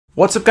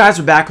What's up, guys?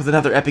 We're back with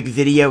another epic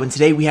video, and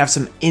today we have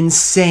some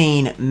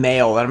insane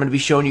mail. I'm going to be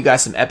showing you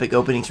guys some epic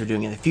openings we're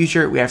doing in the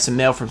future. We have some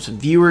mail from some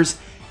viewers,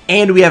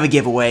 and we have a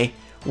giveaway.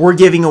 We're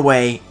giving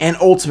away an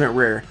ultimate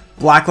rare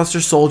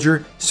Blackluster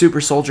Soldier,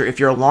 Super Soldier. If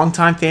you're a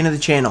longtime fan of the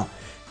channel,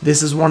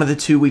 this is one of the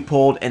two we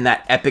pulled in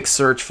that epic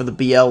search for the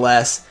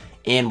BLS.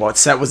 And what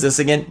set was this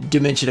again?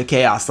 Dimension of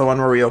Chaos, the one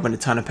where we opened a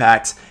ton of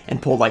packs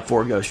and pulled like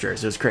 4 ghost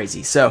rares. It was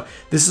crazy. So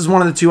this is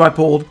one of the two I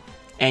pulled,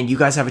 and you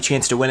guys have a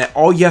chance to win it.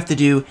 All you have to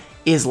do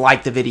is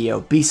like the video,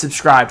 be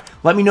subscribed.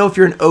 Let me know if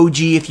you're an OG,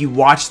 if you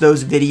watch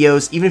those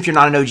videos, even if you're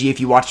not an OG,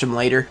 if you watch them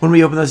later when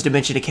we open those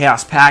Dimension of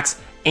Chaos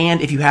packs. And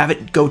if you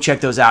haven't, go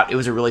check those out. It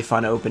was a really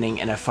fun opening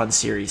and a fun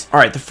series. All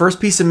right, the first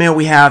piece of mail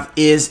we have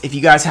is, if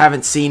you guys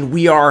haven't seen,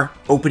 we are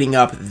opening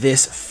up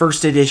this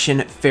first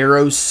edition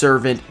Pharaoh's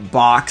Servant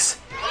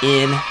box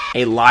in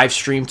a live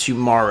stream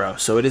tomorrow.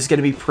 So it is going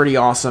to be pretty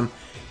awesome.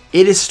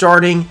 It is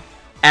starting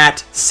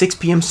at 6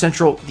 p.m.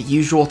 Central, the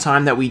usual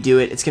time that we do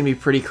it. It's going to be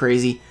pretty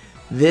crazy.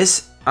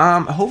 This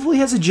hopefully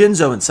has a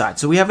Yugioh inside.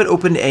 So we haven't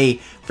opened a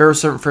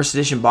Pharaoh's Servant First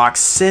Edition box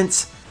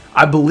since,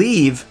 I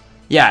believe,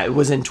 yeah, it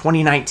was in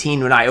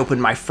 2019 when I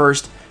opened my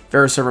first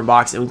Pharaoh's Servant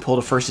box and we pulled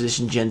a First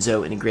Edition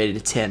Yugioh and graded a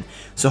 10.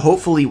 So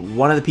hopefully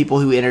one of the people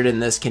who entered in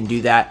this can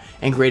do that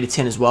and grade a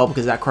 10 as well,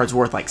 because that card's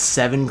worth like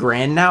 7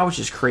 grand now, which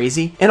is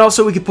crazy. And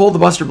also we could pull the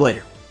Buster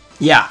Blader.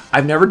 Yeah,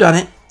 I've never done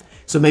it,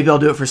 so maybe I'll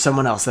do it for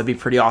someone else. That'd be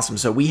pretty awesome.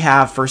 So we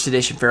have First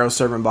Edition Pharaoh's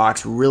Servant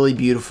box, really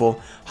beautiful.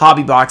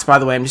 Hobby box, by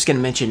the way, I'm just going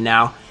to mention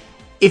now,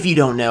 if you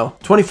don't know,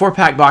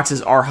 24-pack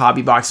boxes are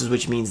hobby boxes,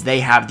 which means they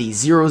have the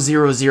 000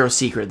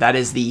 secret. That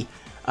is the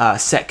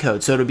set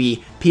code. So it'll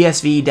be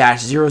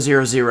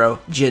PSV-000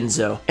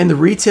 Yugioh. And the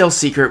retail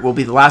secret will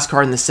be the last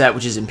card in the set,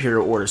 which is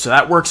Imperial Order. So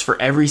that works for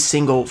every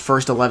single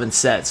first 11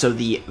 set. So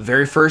the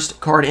very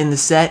first card in the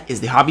set is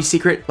the hobby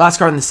secret. Last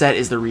card in the set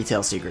is the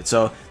retail secret.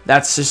 So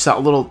that's just a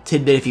little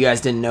tidbit if you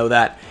guys didn't know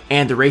that.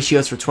 And the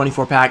ratios for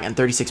 24-pack and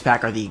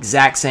 36-pack are the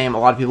exact same. A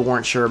lot of people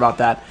weren't sure about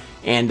that.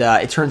 And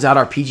it turns out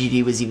our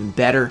PGD was even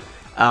better.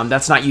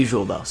 That's not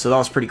usual though, so that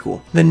was pretty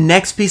cool. The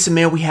next piece of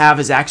mail we have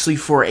is actually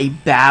for a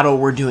battle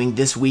we're doing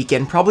this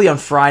weekend, probably on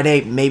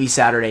Friday, maybe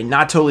Saturday,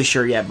 not totally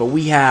sure yet, but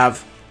we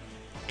have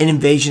an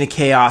Invasion of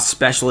Chaos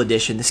Special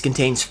Edition. This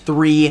contains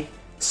 3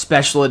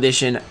 Special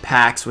Edition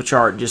packs, which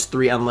are just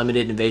 3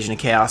 unlimited Invasion of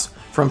Chaos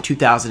from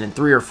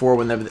 2003 or 4,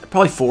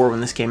 probably 4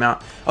 when this came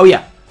out. Oh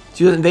yeah,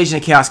 Invasion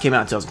of Chaos came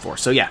out in 2004,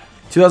 so yeah,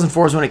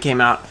 2004 is when it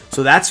came out,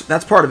 so that's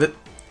part of it.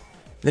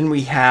 Then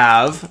we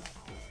have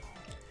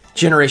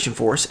Generation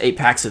Force, 8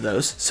 packs of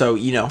those. So,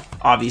 you know,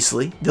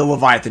 obviously, the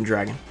Leviathan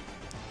Dragon.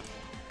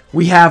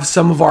 We have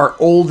some of our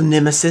old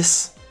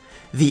Nemesis,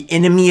 the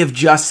Enemy of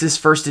Justice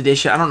First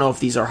Edition. I don't know if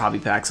these are hobby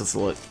packs. Let's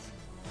look.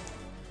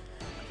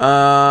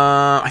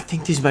 I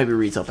think these might be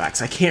retail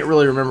packs. I can't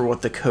really remember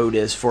what the code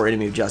is for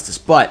Enemy of Justice.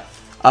 But,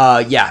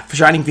 yeah,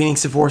 Shining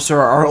Phoenix Enforcer,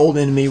 our old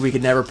enemy. We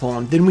could never pull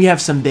him. Then we have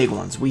some big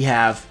ones. We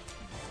have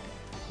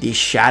the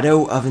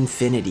Shadow of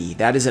Infinity.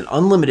 That is an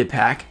unlimited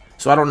pack.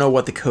 So I don't know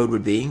what the code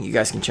would be. You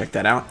guys can check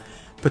that out.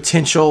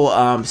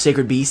 Potential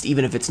Sacred Beast,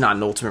 even if it's not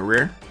an ultimate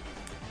rare.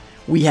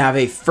 We have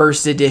a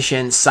First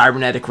Edition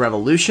Cybernetic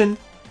Revolution.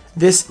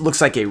 This looks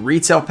like a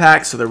retail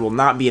pack, so there will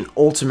not be an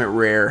ultimate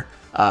rare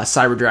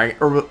Cyber Dragon.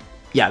 Or,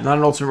 yeah, not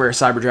an ultimate rare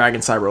Cyber Dragon,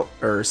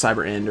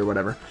 Cyber End, or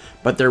whatever.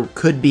 But there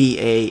could be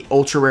a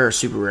ultra rare or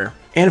super rare.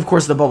 And of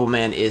course, the Bubble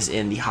Man is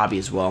in the hobby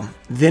as well.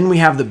 Then we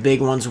have the big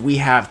ones. We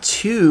have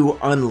 2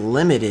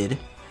 unlimited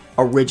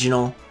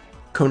original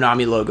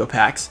Konami logo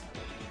packs.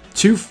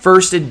 2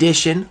 First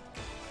Edition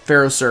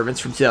Pharaoh's Servants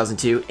from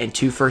 2002 and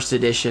 2 First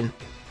Edition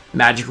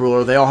Magic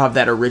Ruler. They all have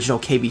that original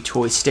KB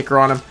Toys sticker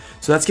on them.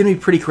 So that's going to be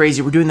pretty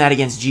crazy. We're doing that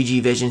against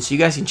GG Vision, so you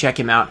guys can check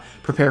him out.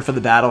 Prepare for the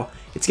battle.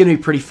 It's going to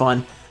be pretty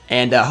fun,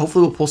 and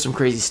hopefully we'll pull some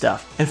crazy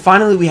stuff. And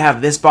finally, we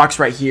have this box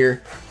right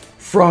here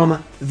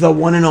from the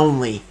one and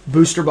only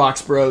Booster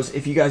Box Bros.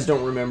 If you guys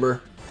don't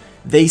remember,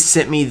 they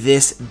sent me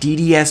this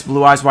DDS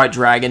Blue Eyes White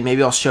Dragon.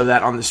 Maybe I'll show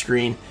that on the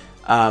screen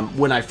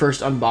when I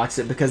first unboxed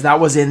it, because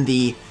that was in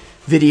the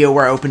video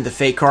where I opened the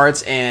fake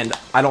cards, and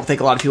I don't think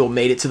a lot of people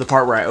made it to the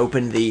part where I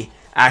opened the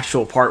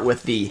actual part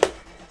with the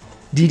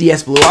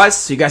DDS Blue Eyes,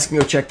 so you guys can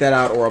go check that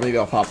out, or maybe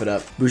I'll pop it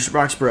up. Booster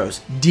Box Bros.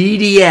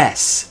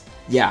 DDS!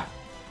 Yeah.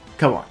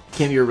 Come on.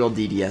 Can't be a real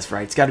DDS,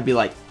 right? It's gotta be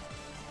like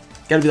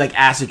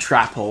Acid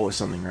Trap Hole or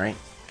something, right?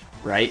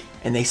 Right?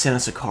 And they sent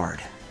us a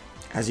card.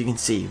 As you can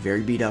see,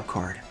 very beat up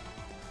card.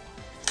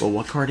 Well,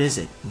 what card is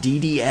it?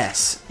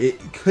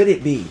 DDS. Could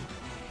it be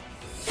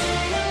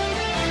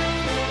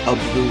a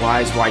Blue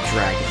Eyes White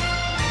Dragon?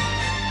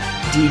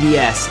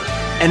 DDS.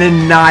 And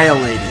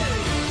annihilated.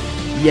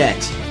 Yet,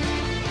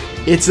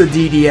 it's a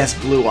DDS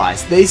Blue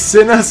Eyes. They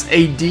sent us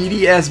a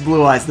DDS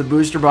Blue Eyes, the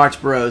Booster Box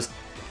Bros.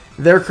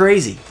 They're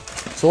crazy.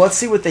 So let's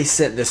see what they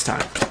sent this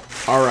time.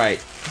 Alright.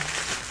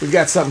 We've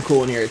got something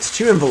cool in here. It's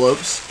 2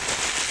 envelopes.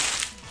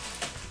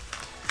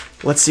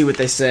 Let's see what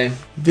they say.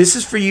 This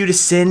is for you to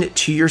send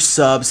to your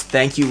subs.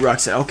 Thank you,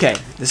 Ruxin. Okay,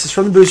 this is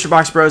from the Booster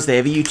Box Bros. They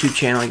have a YouTube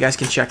channel. You guys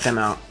can check them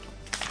out.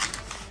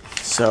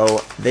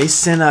 So they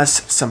sent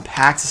us some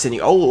packs to send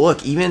you. Oh,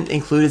 look, even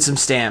included some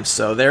stamps.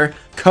 So they're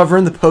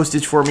covering the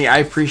postage for me. I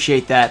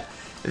appreciate that.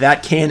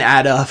 That can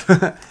add up.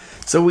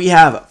 So we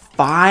have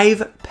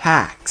 5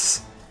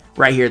 packs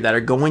right here that are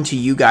going to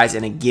you guys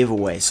in a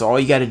giveaway. So all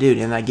you got to do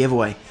in that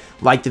giveaway,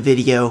 like the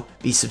video,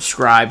 be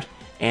subscribed,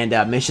 and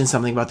mention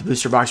something about the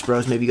Booster Box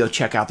Bros. Maybe go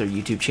check out their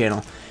YouTube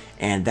channel.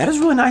 And that is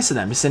really nice of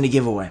them to send a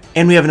giveaway.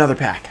 And we have another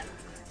pack.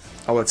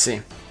 Oh, let's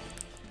see.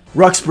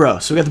 Rux Bro.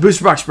 So we got the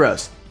Booster Box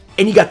Bros.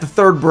 And you got the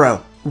third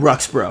bro,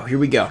 Rux Bro. Here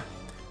we go.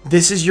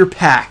 This is your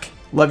pack.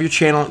 Love your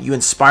channel. You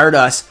inspired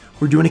us.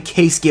 We're doing a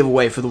case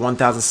giveaway for the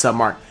 1,000 sub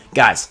mark.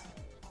 Guys,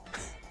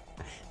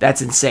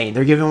 that's insane.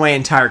 They're giving away an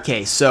entire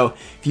case. So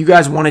if you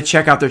guys want to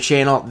check out their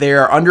channel,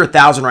 they're under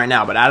 1,000 right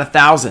now. But at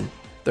 1,000,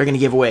 they're going to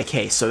give away a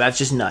case. So that's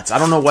just nuts. I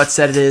don't know what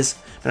set it is,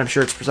 but I'm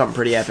sure it's for something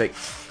pretty epic.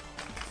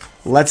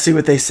 Let's see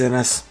what they sent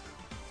us.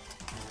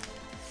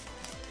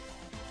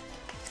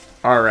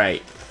 All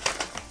right.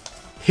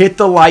 Hit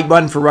the like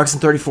button for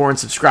Ruxin34 and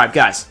subscribe.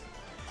 Guys,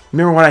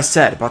 remember what I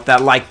said about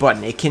that like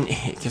button. It can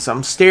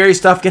some scary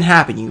stuff can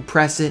happen. You can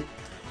press it.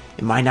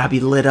 It might not be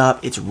lit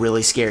up. It's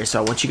really scary.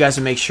 So I want you guys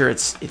to make sure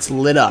it's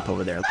lit up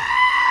over there.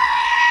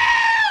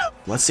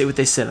 Let's see what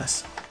they sent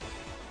us.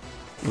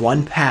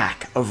 1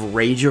 pack of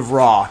Rage of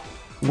Raw.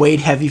 Weighed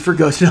heavy for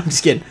Ghost. No, I'm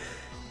just kidding.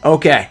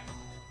 Okay.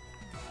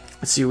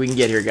 Let's see what we can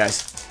get here,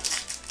 guys.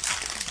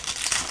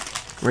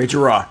 Rage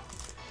of Raw.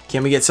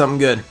 Can we get something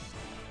good?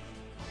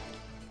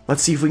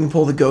 Let's see if we can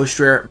pull the Ghost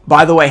Rare.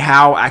 By the way,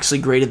 Hal actually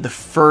graded the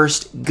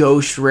first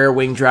Ghost Rare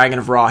Winged Dragon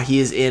of Raw. He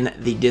is in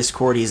the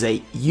Discord. He's a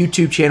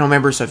YouTube channel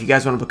member, so if you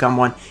guys want to become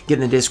one, get in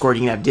the Discord.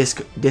 You can have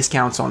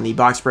discounts on the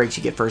box breaks.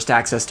 You get first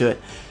access to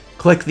it.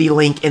 Click the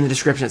link in the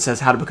description that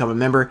says how to become a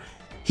member.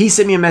 He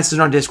sent me a message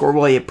on Discord.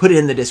 Well, he put it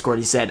in the Discord.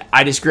 He said,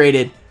 I just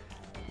graded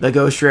the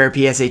Ghost Rare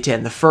PSA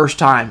 10 the first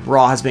time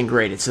Raw has been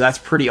graded. So that's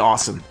pretty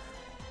awesome.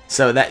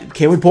 So that,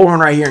 can we pull one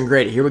right here and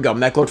grade it? Here we go.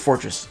 Mechlord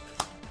Fortress.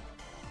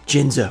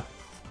 Jinzo.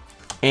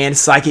 And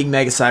Psychic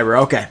Mega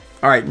Cyber. Okay.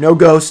 Alright, no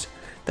Ghost.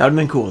 That would have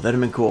been cool. That would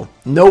have been cool.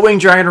 No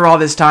Winged Dragon Raw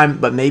this time,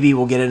 but maybe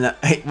we'll get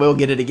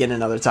it again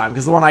another time,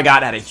 because the one I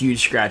got had a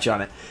huge scratch on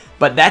it.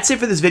 But that's it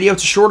for this video.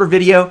 It's a shorter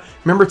video.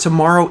 Remember,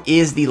 tomorrow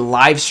is the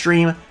live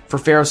stream for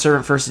Pharaoh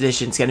Servant First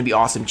Edition. It's going to be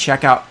awesome.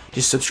 Check out,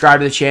 just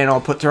subscribe to the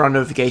channel, turn on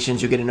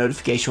notifications. You'll get a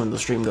notification when the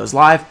stream goes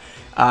live.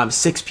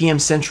 6 p.m.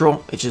 Central,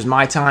 which is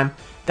my time.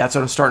 That's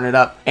when I'm starting it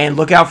up. And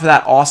look out for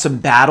that awesome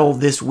battle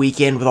this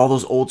weekend with all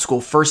those old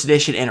school first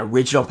edition and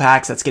original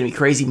packs. That's going to be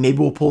crazy. Maybe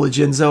we'll pull a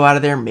Jinzo out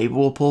of there. Maybe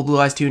we'll pull Blue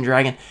Eyes Toon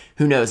Dragon.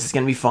 Who knows? It's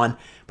going to be fun.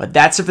 But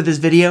that's it for this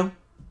video.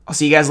 I'll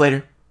see you guys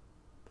later.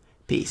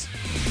 Peace.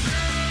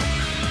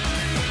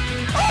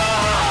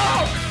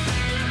 Oh!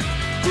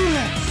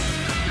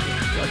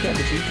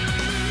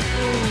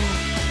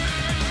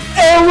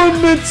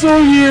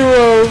 Elemental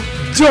Hero,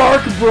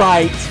 Dark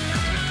Bright.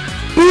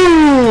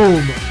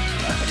 Boom!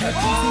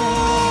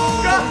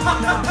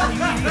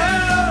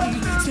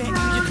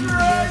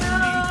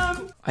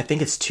 I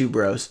think it's 2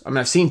 bros. I mean,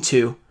 I've seen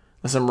 2,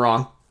 unless I'm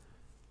wrong.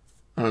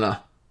 I don't know.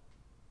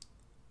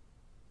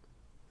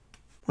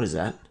 What is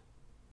that?